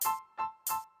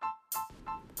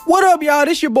What up, y'all?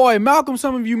 This your boy Malcolm.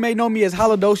 Some of you may know me as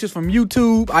Holodocious from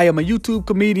YouTube. I am a YouTube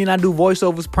comedian. I do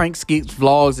voiceovers, prank skits,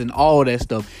 vlogs, and all that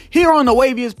stuff. Here on the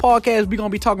Waviest podcast, we're going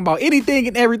to be talking about anything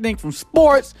and everything from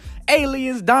sports,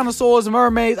 aliens, dinosaurs,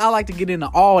 mermaids. I like to get into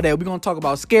all that. We're going to talk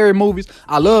about scary movies.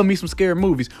 I love me some scary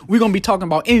movies. We're going to be talking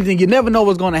about anything. You never know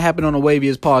what's going to happen on the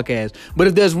Waviest podcast. But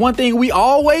if there's one thing we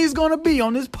always going to be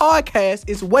on this podcast,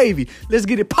 it's wavy. Let's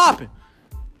get it popping.